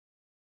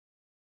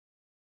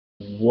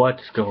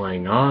What's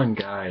going on,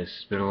 guys?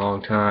 It's been a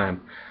long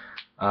time.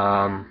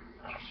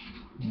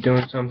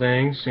 Doing some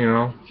things,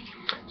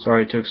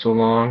 Sorry it took so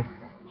long.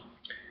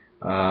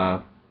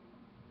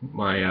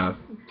 My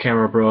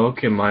camera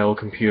broke, and my old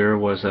computer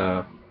was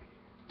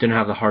didn't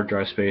have the hard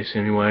drive space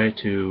anyway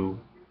to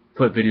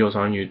put videos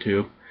on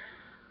YouTube.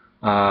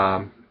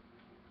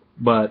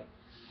 But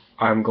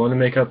I'm going to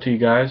make up to you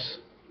guys.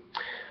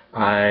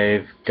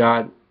 I've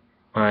got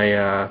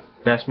my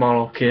best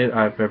model kit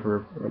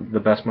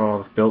the best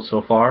model I've built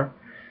so far,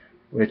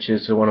 which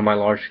is one of my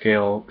large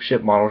scale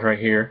ship models right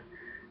here,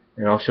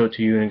 and I'll show it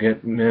to you in a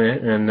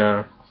minute, and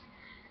then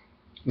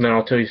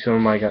I'll tell you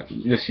some of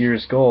this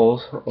year's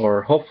goals,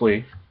 or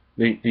hopefully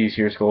these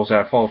year's goals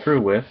that I follow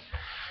through with,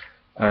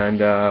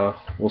 and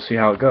we'll see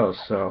how it goes.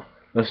 So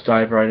let's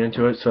dive right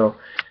into it. So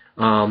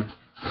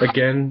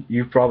again,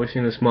 you've probably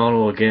seen this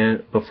model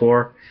again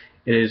before.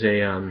 It is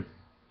a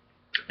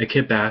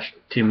kitbash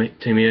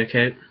Tamiya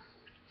kit,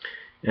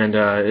 and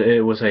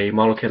it was a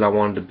model kit I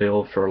wanted to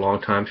build for a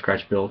long time,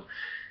 scratch build,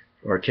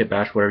 or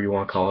kitbash, whatever you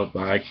want to call it,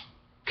 but I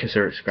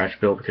consider it scratch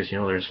built because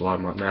there's a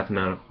lot of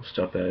mathematical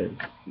stuff that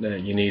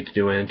you need to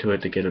do into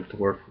it to get it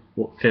to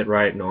fit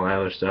right and all that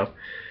other stuff.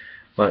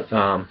 But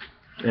and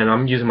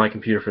I'm using my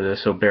computer for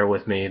this, so bear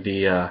with me.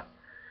 The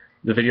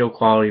video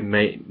quality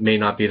may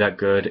not be that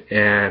good,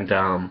 and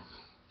I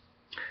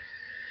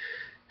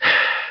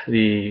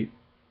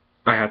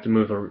have to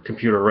move the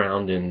computer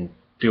around and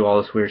do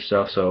all this weird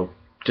stuff, so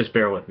just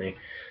bear with me.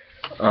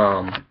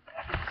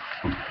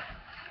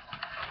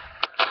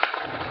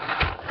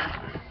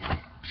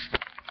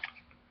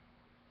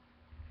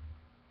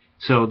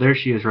 So there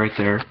she is right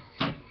there.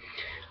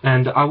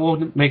 And I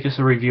will make this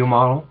a review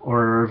model,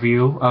 or a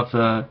review of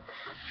the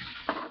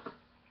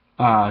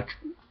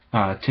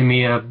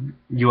Tamiya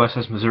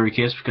USS Missouri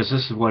kits, because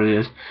this is what it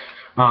is.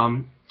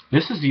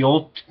 This is the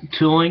old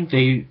tooling.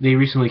 They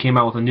recently came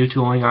out with a new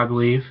tooling, I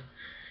believe.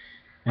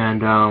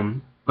 And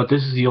but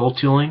this is the old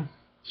tooling.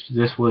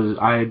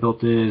 I built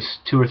this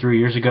 2 or 3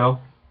 years ago.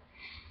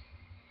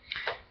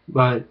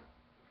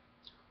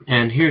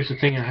 And here's the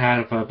thing I had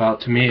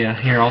about Tamiya.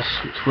 Here, I'll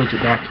switch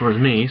it back towards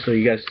me so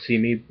you guys can see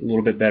me a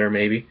little bit better,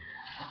 maybe.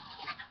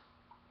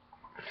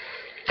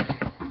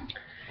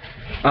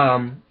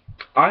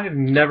 I've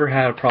never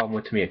had a problem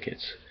with Tamiya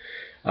kits.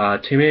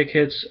 Tamiya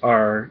kits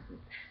are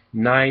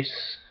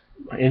nice,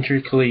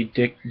 intricately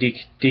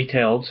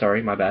detailed,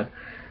 sorry, my bad,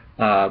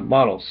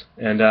 models.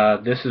 And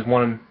this is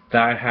one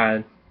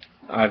that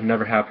I've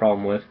never had a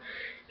problem with,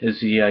 is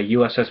the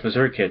USS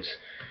Missouri kits.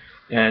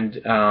 And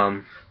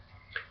a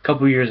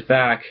couple years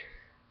back,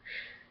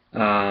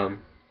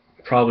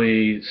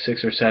 probably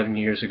 6 or 7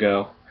 years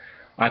ago,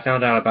 I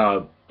found out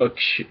about a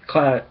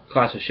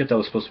class of ship that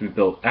was supposed to be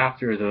built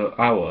after the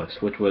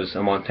Iowas, which was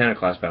a Montana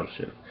class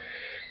battleship.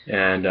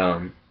 And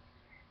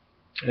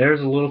there's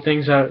a little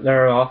things that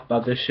are off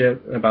about this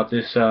ship, about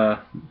this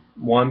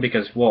one,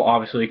 because, well,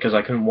 obviously because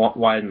I couldn't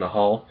widen the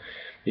hull,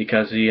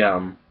 because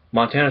the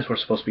Montanas were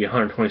supposed to be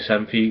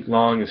 127 feet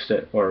long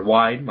or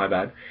wide, my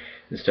bad,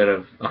 instead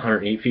of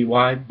 108 feet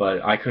wide,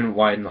 but I couldn't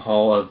widen the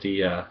hull of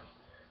the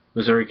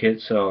Missouri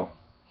kit, so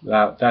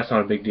that's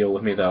not a big deal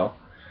with me, though.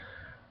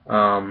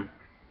 But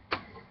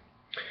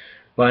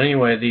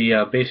anyway,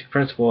 the basic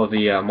principle of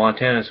the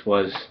Montanas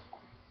was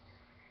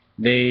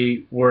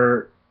they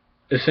were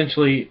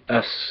essentially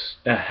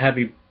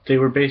they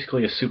were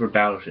basically a super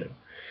battleship.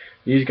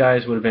 These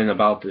guys would have been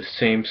about the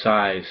same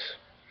size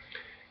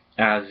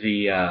as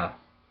the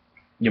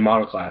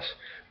Yamato class.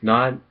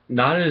 Not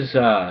as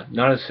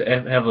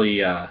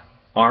heavily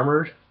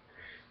armored.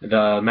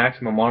 The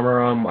maximum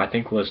armor on them, I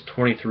think, was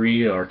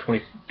 23 to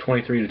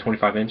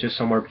 25 inches,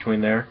 somewhere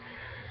between there.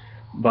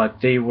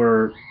 But they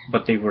were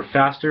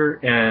faster,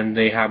 and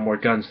they had more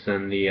guns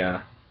than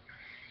the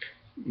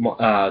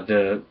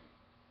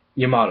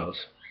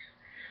Yamatos.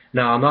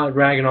 Now, I'm not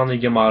ragging on the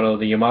Yamato.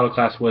 The Yamato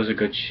class was a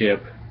good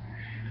ship.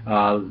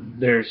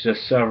 There's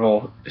just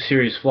several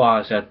serious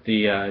flaws that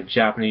the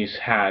Japanese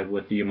had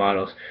with the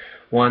Yamatos.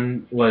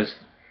 One was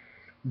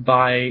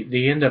by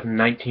the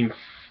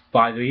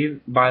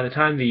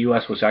time the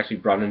U.S. was actually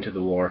brought into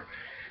the war,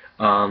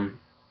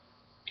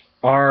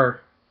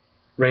 our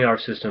radar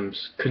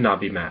systems could not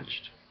be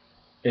matched.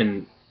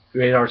 And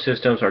radar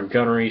systems, our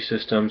gunnery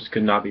systems,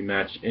 could not be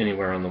matched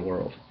anywhere in the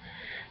world.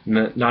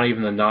 Not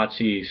even the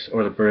Nazis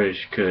or the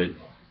British could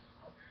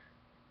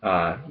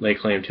lay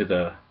claim to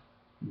the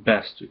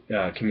best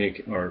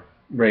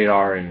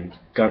radar and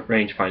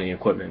range finding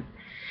equipment.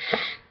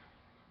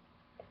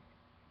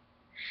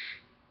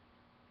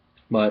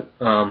 But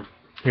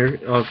here,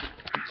 I'll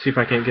see if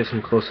I can't get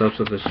some close-ups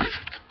of this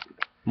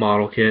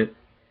model kit.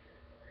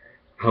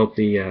 I hope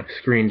the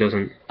screen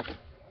doesn't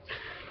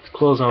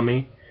close on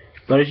me.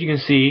 But as you can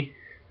see,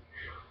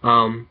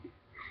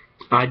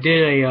 I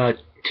did a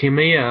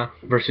Tamiya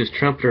versus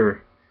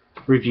Trumpeter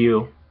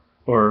review,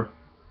 or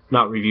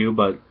not review,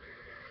 but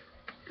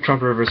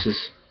Trumpeter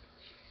versus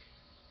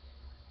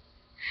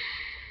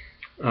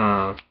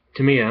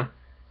Tamiya,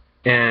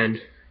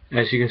 and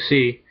as you can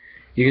see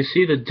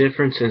the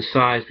difference in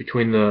size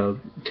between the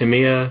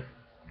Tamiya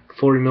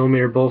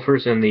 40mm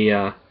Bowlers and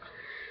the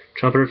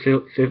Trumpeter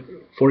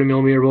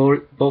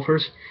 40mm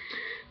Bowlers.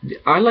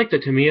 I like the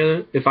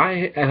Tamiya. If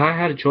I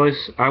had a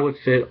choice, I would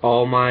fit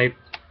all my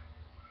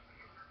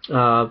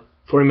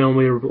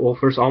 40mm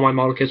Bowlers, all my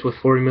model kits with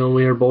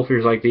 40mm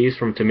Bowlers like these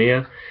from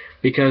Tamiya,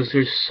 because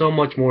there's so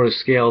much more to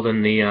scale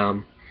than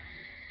the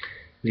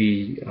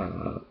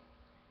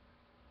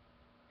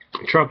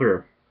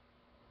Trumpeter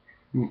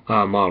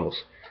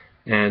models.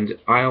 And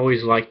I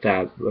always liked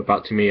that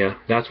about Tamiya.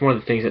 That's one of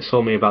the things that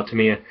sold me about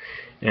Tamiya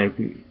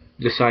and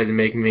decided to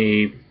make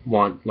me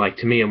want like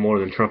Tamiya more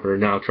than Trumpeter.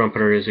 Now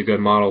Trumpeter is a good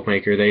model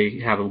maker. They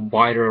have a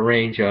wider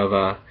range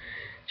of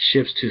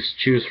ships to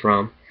choose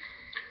from,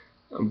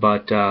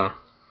 but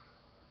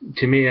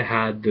Tamiya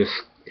had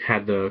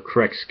the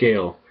correct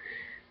scale.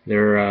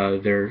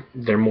 They're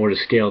more to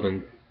scale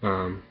than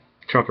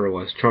Trumpeter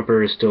was.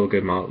 Trumpeter is still a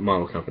good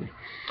model company.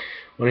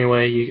 Well,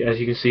 anyway, as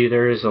you can see,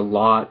 there is a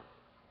lot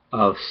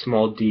of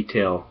small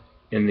detail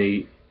in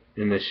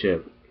this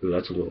ship. Ooh,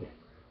 that's a little.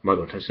 I'm not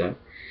gonna touch that.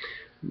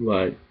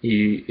 But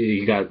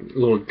you got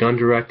little gun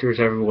directors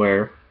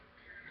everywhere.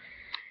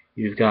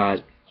 You've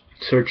got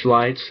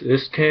searchlights.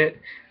 This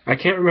kit, I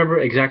can't remember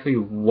exactly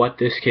what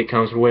this kit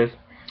comes with,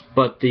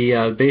 but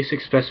the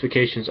basic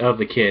specifications of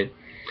the kit.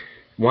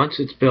 Once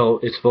it's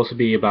built, it's supposed to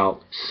be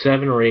about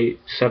 7 to 8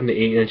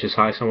 inches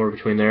high, somewhere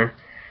between there.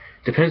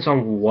 Depends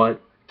on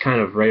what kind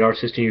of radar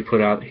system you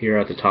put out here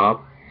at the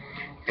top,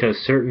 because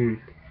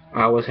certain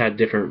Iowas had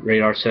different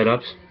radar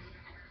setups.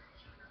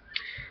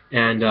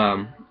 And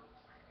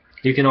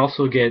you can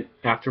also get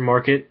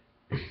aftermarket.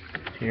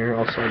 Here,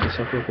 I'll slide this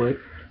up real quick.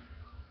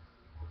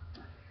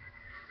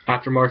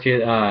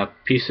 Aftermarket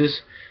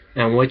pieces,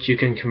 and which you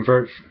can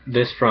convert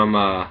this from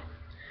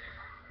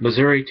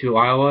Missouri to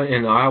Iowa.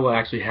 And Iowa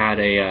actually had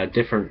a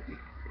different,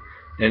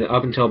 and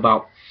up until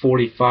about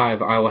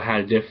 45, Iowa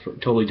had a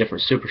totally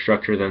different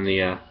superstructure than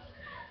the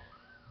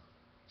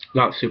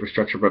not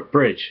superstructure, but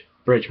bridge.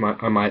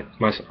 My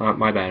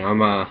bad.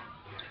 I'm a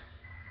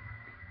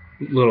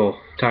little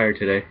tired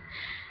today.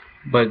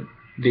 But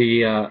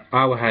the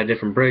Iowa had a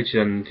different bridge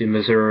than the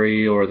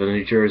Missouri or the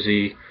New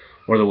Jersey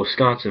or the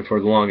Wisconsin for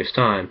the longest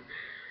time.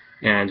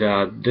 And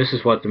this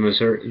is what the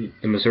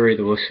Missouri,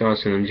 the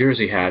Wisconsin, and New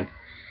Jersey had.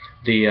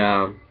 The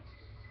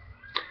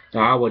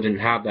Iowa didn't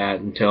have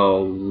that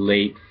until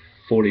late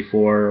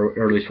 44,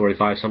 early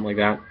 45, something like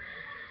that.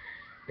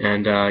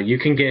 And you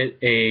can get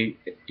a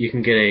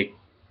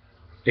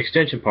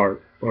extension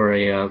part or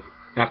a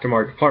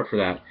aftermarket part for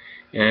that,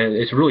 and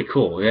it's really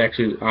cool. It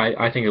actually,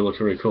 I think it looks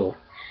really cool.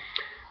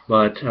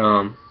 But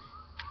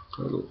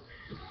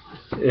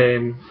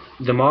and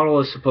the model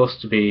is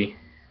supposed to be,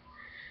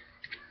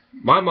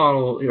 my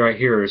model right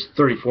here is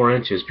 34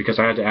 inches because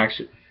I had to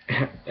actually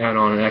add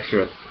on an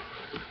extra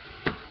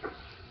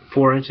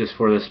 4 inches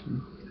for this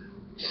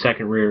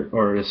second rear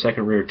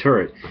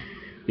turret,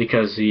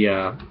 because the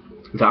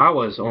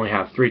Iowas only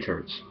have 3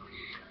 turrets.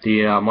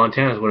 The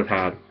Montanas would have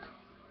had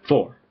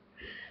 4,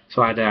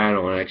 so I had to add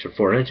on an extra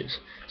 4 inches.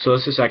 So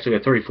this is actually a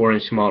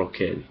 34-inch model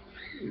kit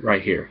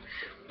right here.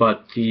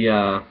 But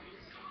the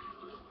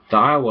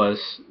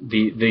Iowas,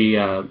 the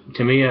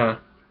Tamiya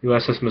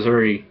USS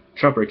Missouri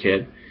Trumpeter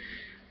kit,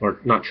 or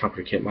not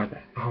Trumpeter kit, my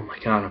bad. Oh my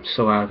God, I'm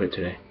so out of it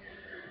today.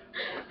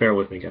 Bear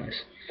with me,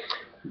 guys.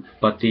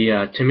 But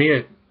the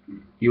Tamiya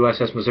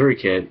USS Missouri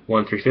kit,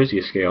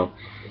 1/350th scale,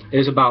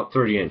 is about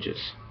 30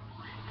 inches,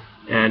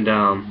 and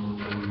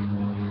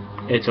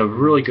it's a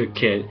really good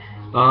kit.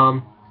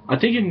 I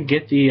think you can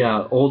get the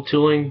old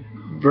tooling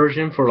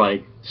version for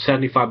like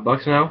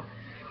 $75 now,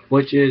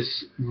 which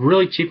is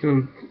really cheap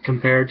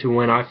compared to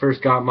when I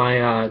first got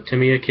my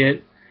Tamiya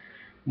kit,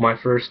 my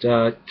first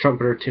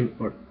Trumpeter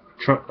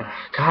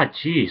God,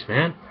 jeez,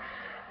 man,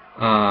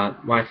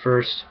 my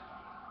first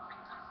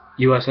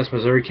USS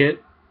Missouri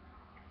kit.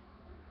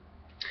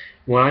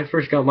 When I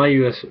first got my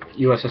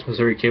USS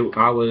Missouri kit,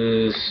 I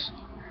was,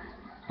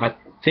 I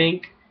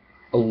think,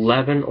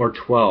 11 or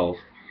 12,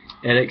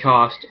 and it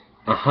cost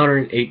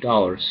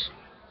 $108.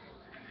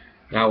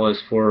 That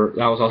was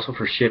also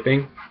for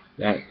shipping.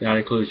 That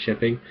included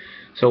shipping,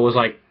 so it was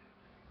like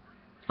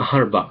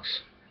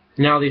 $100.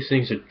 Now these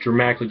things have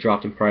dramatically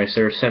dropped in price.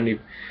 They're $70,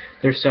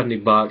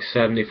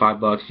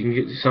 $75. You can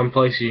get some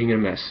places you can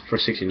get them for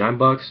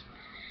 $69,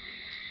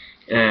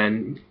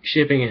 and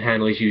shipping and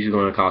handling is usually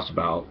going to cost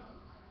about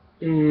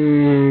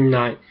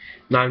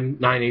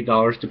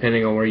 $8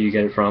 depending on where you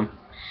get it from.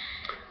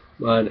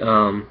 But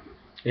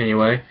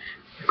anyway,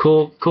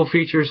 cool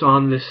features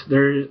on this.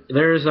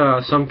 There's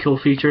some cool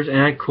features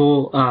and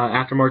cool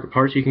aftermarket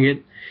parts you can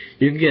get.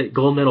 You can get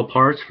gold medal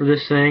parts for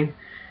this thing,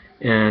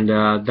 and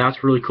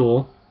that's really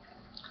cool.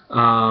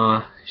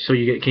 So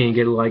you can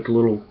get like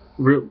little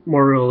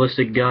more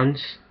realistic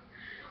guns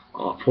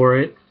for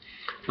it.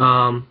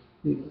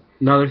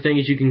 Another thing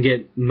is you can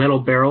get metal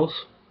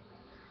barrels,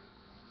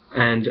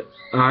 and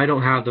I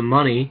don't have the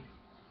money.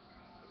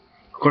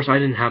 Of course, I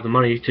didn't have the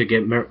money to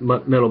get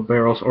metal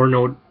barrels,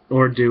 nor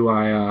do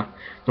I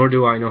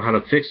know how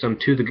to fix them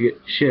to the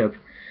ship.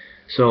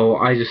 So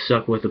I just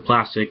stuck with the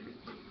plastic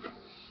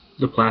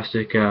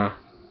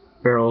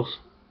barrels,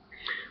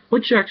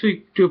 which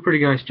actually do a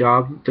pretty nice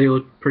job. They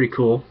look pretty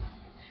cool.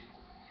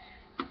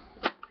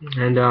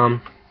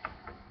 And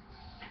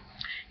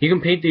you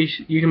can paint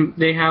these.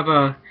 They have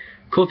a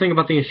cool thing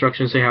about the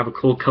instructions. They have a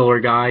cool color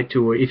guide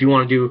to if you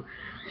want to do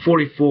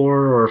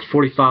 44 or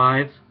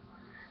 45.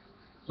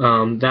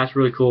 That's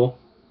really cool.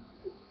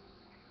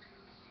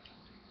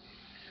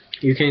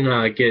 You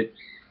can get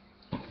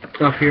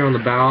up here on the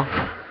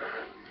bow.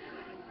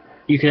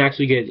 You can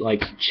actually get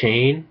like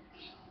chain,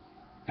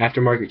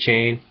 aftermarket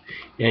chain,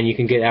 and you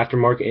can get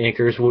aftermarket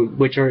anchors,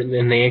 which are,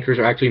 and the anchors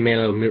are actually made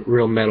of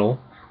real metal,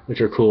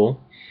 which are cool.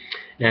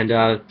 And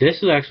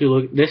this is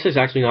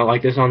actually not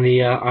like this on the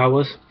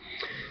Iowas.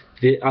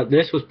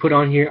 This was put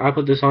on here. I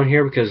put this on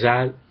here because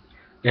that,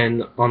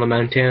 and on the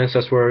Montanas,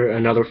 that's where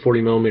another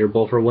 40mm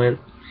buffer went.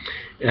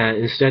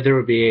 Instead, there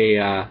would be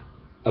a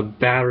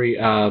battery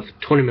of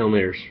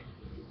 20mm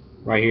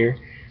right here.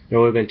 There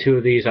would have been two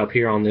of these up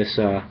here on this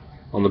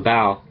on the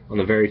bow, on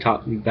the very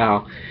top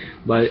bow.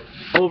 But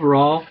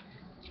overall,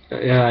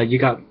 you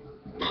got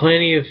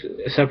plenty of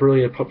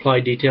separately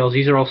applied details.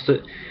 These are all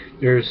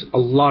there's a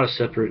lot of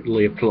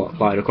separately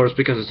applied, of course,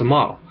 because it's a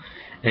model.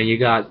 And you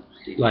got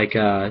like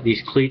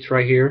these cleats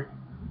right here.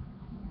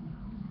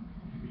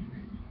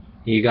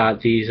 You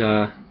got these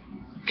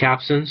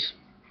capstans,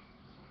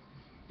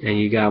 and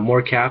you got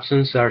more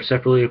capstans that are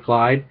separately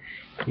applied.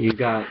 You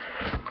got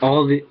a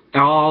lot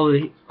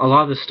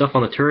of the stuff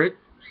on the turret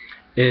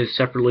is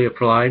separately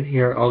applied.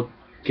 Here, I'll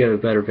get a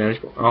better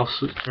vantage. I'll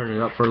turn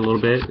it up for a little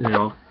bit, and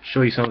I'll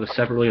show you some of the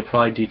separately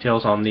applied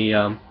details on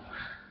the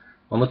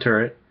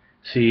turret.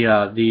 See,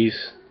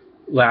 these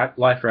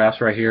life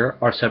rafts right here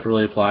are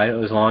separately applied,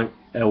 as well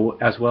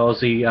as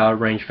the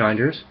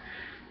rangefinders.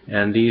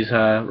 And these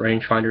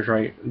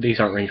rangefinders, these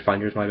aren't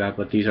rangefinders, my bad,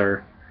 but these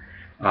are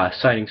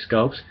sighting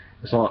scopes.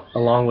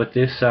 Along with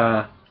this,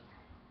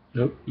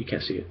 nope, you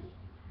can't see it.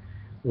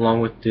 Along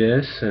with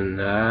this and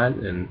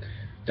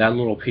that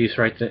little piece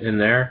right in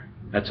there,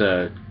 that's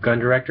a gun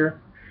director.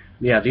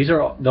 Yeah, those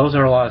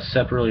are a lot of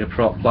separately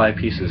applied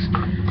pieces.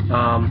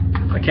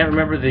 I can't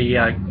remember the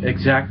I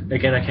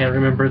can't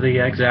remember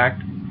the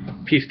exact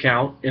piece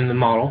count in the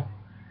model,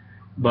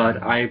 but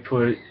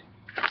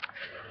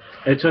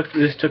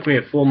this took me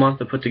a full month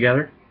to put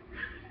together,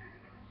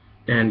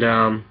 and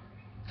I'll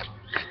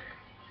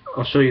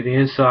show you the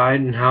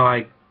inside and how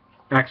I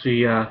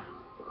actually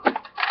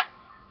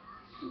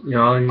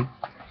and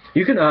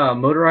you can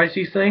motorize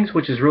these things,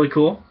 which is really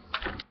cool.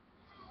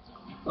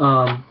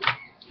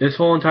 This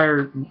whole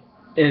entire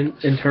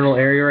internal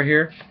area right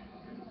here,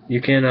 you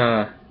can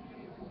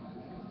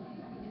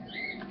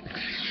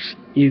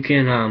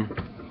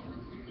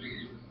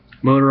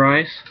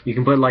motorize. You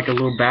can put like a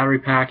little battery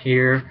pack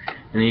here,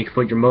 and then you can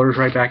put your motors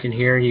right back in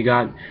here, and you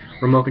got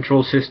remote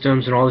control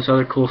systems and all this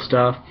other cool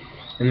stuff.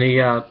 And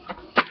the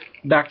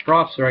back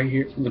props right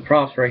here,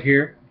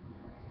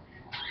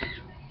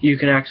 you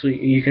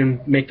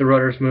can make the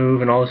rudders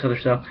move and all this other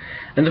stuff.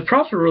 And the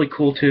props are really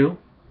cool too.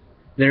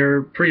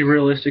 They're pretty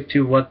realistic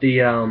to what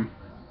the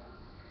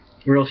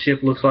real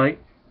ship looks like.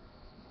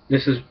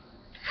 This is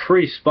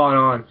pretty spot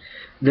on.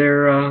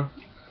 They're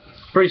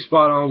pretty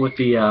spot on with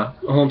the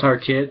whole entire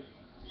kit.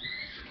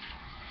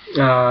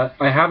 I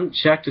haven't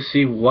checked to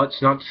see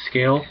what's not to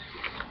scale.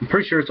 I'm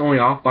pretty sure it's only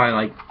off by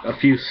like a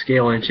few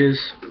scale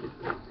inches,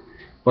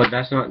 but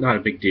that's not a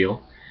big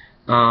deal.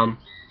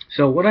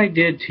 So what I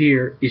did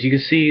here is, you can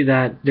see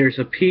that there's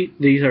a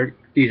these are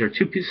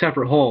two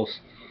separate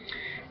holes,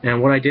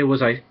 and what I did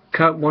was I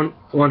cut one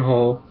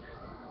hole.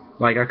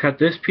 Like, I cut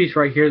this piece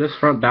right here, this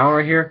front bow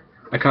right here,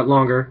 I cut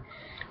longer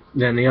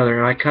than the other,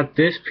 and I cut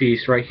this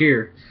piece right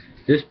here,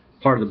 this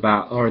part of the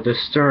bow, or the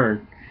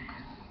stern,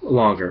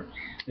 longer.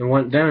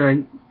 And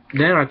then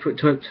I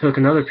took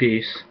another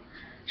piece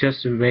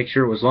just to make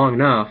sure it was long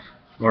enough,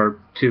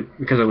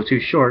 because it was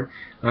too short.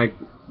 I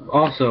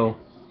also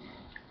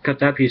cut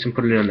that piece and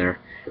put it in there,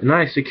 and then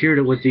I secured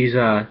it with these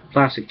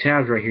plastic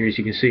tabs right here, as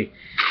you can see,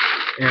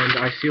 and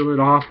I sealed it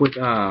off with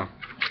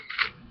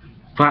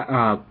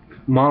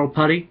model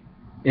putty,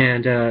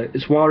 and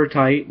it's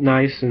watertight,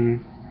 nice.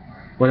 And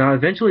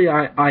eventually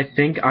I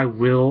think I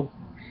will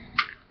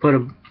put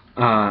a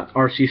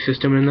RC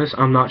system in this.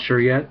 I'm not sure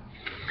yet.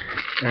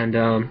 And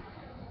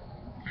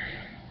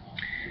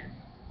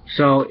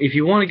so if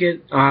you want to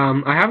get,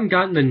 I haven't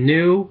gotten the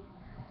new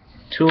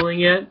tooling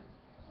yet,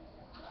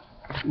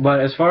 but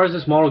as far as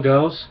this model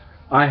goes,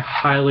 I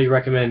highly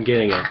recommend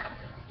getting it.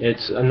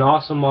 It's an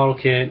awesome model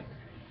kit.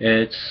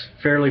 It's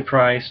fairly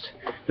priced,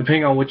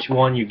 depending on which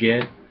one you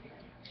get.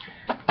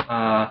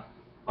 I've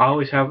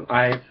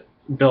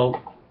built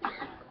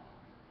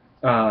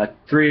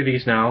 3 of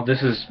these now.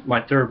 This is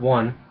my third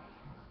one.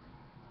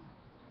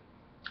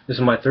 This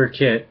is my third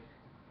kit.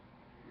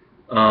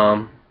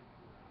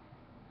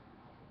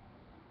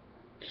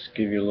 Just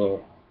give you a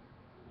little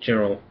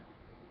general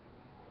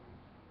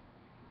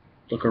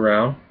look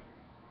around.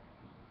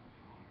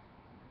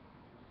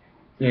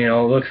 You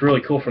know, it looks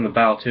really cool from the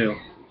bow too.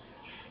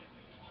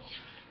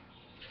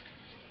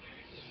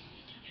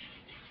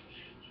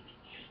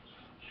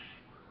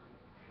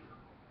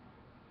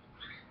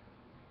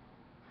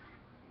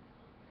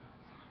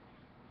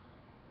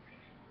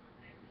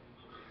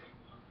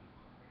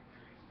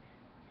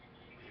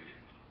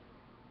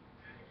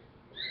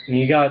 And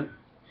you get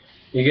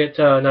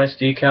nice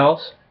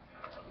decals.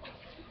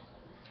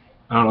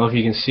 I don't know if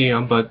you can see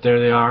them, but there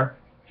they are.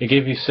 They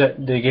give you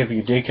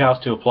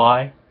decals to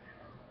apply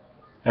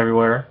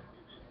everywhere,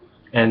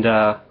 and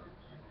I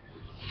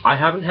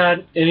haven't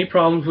had any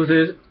problems with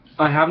it.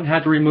 I haven't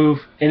had to remove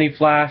any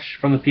flash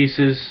from the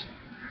pieces.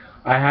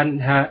 I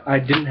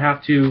didn't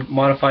have to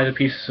modify the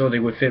pieces so they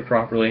would fit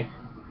properly,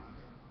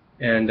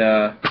 and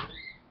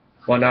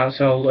whatnot.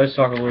 So let's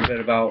talk a little bit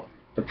about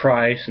the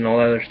price and all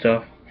that other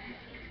stuff.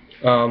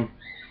 So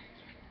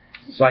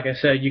like I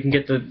said, you can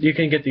get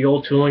the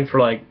old tooling for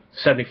like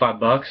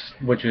 $75,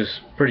 which is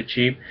pretty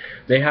cheap.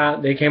 They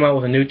came out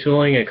with a new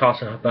tooling. It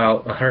cost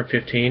about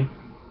 $115,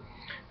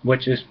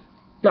 which is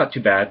not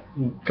too bad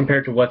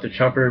compared to what the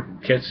chumper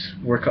kits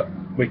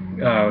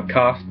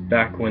cost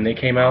back when they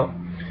came out,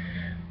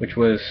 which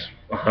was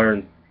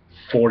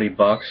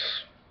 $140,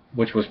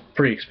 which was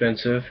pretty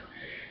expensive.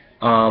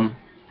 And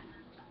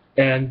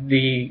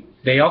they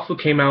also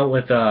came out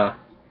with a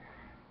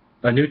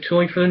new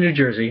tooling for the New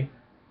Jersey,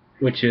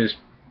 which is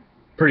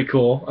pretty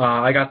cool.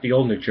 I got the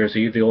old New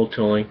Jersey, the old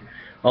tooling.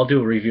 I'll do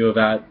a review of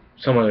that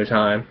some other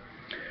time.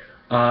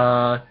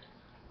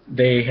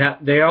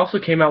 They also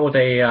came out with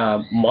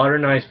a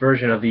modernized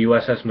version of the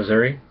USS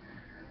Missouri,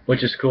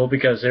 which is cool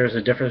because there's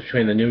a difference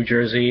between the New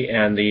Jersey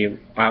and the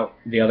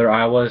other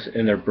Iowas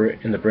in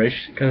the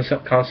British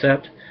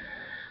concept,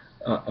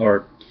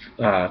 or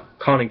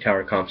conning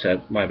tower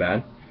concept. My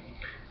bad.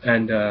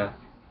 And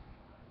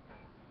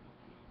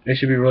it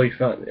should be really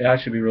fun. That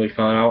should be really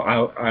fun.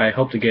 I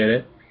hope to get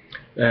it.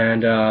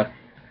 And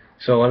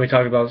so let me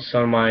talk about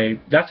some of my.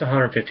 That's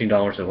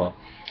 $115 as well.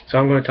 So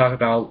I'm going to talk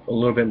about a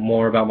little bit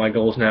more about my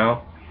goals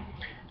now.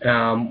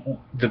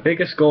 The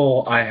biggest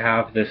goal I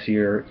have this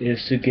year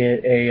is to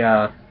get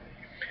a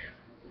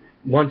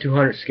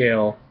 1/200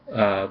 scale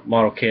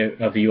model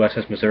kit of the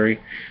USS Missouri.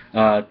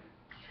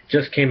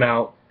 Just came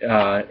out.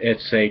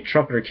 It's a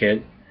trumpeter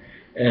kit,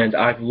 and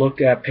I've looked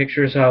at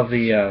pictures of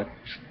I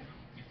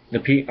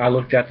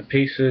looked at the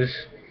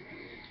pieces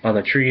on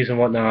the trees and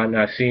whatnot, and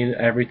I've seen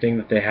everything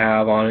that they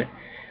have on it,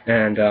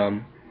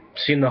 and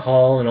seen the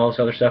hull and all this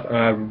other stuff. And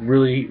I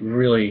really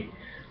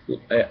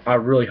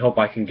hope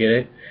I can get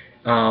it.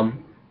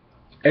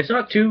 It's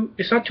not too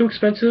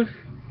expensive.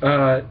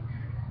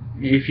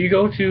 If you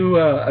go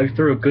to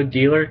through a good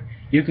dealer,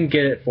 you can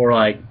get it for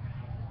like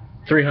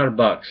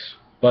 $300,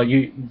 but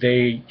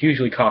they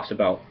usually cost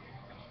about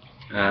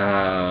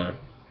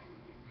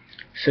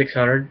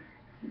 $600.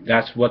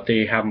 That's what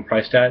they have them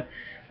priced at.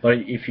 But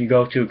if you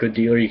go to a good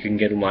dealer, you can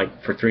get them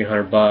like for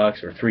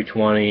 $300 or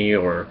 $320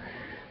 or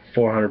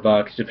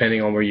 $400,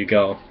 depending on where you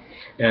go.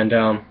 And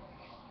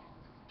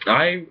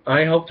I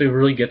hope to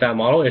really get that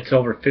model. It's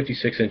over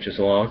 56 inches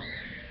long,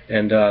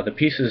 and the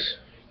pieces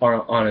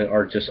on it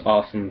are just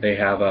awesome. They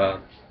have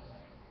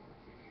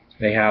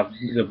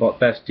the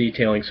best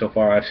detailing so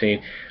far I've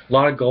seen. A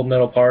lot of gold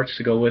metal parts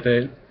to go with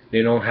it.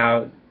 They don't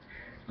have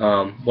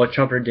what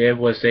Trumper did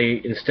was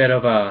they, instead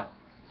of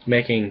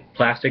making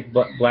plastic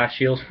blast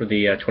shields for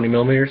the 20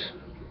 millimeters,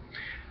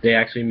 they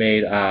actually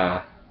made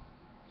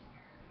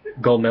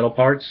gold metal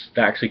parts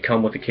that actually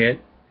come with the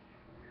kit,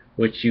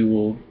 which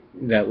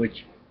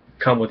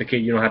come with the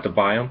kit. You don't have to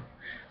buy them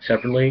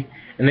separately.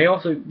 And they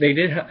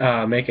did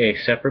make a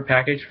separate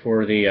package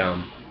for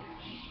the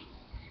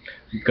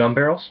gun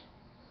barrels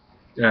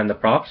and the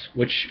props,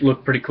 which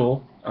look pretty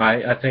cool.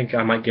 I think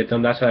I might get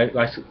them. That's like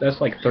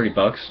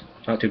 $30,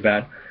 not too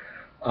bad.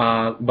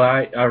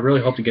 But I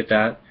really hope to get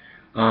that.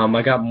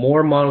 I got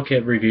more model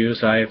kit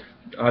reviews. I've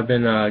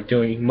been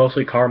doing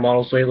mostly car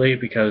models lately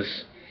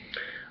because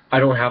I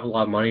don't have a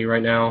lot of money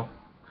right now.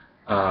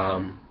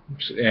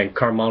 And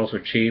car models are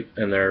cheap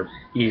and they're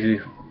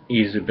easy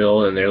to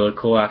build and they look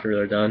cool after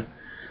they're done.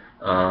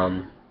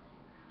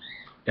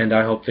 And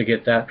I hope to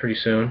get that pretty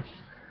soon.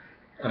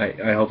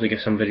 I hope to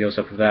get some videos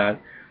up of that.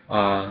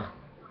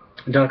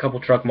 I've done a couple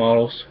truck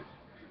models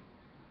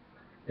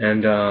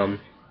and a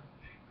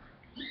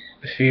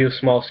few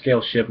small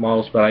scale ship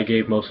models, but I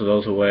gave most of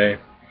those away.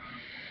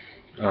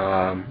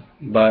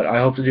 But I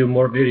hope to do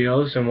more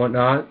videos and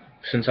whatnot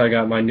since I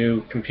got my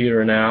new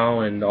computer now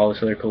and all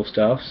this other cool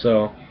stuff.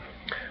 So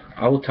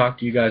I will talk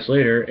to you guys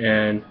later,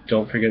 and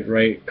don't forget to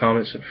rate,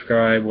 comment,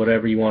 subscribe,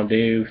 whatever you want to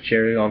do.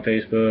 Share it on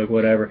Facebook,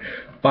 whatever.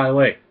 By the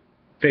way,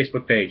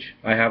 Facebook page.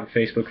 I have a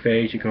Facebook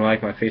page. You can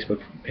like my Facebook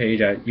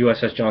page at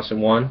USS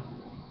Johnson 1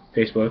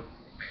 Facebook.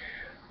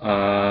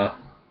 I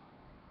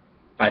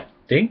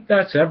think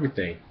that's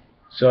everything.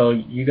 So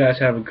you guys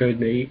have a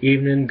good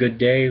evening, good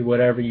day,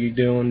 whatever you're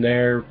doing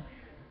there,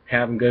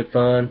 having good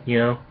fun, you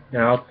know,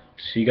 and I'll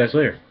see you guys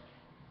later.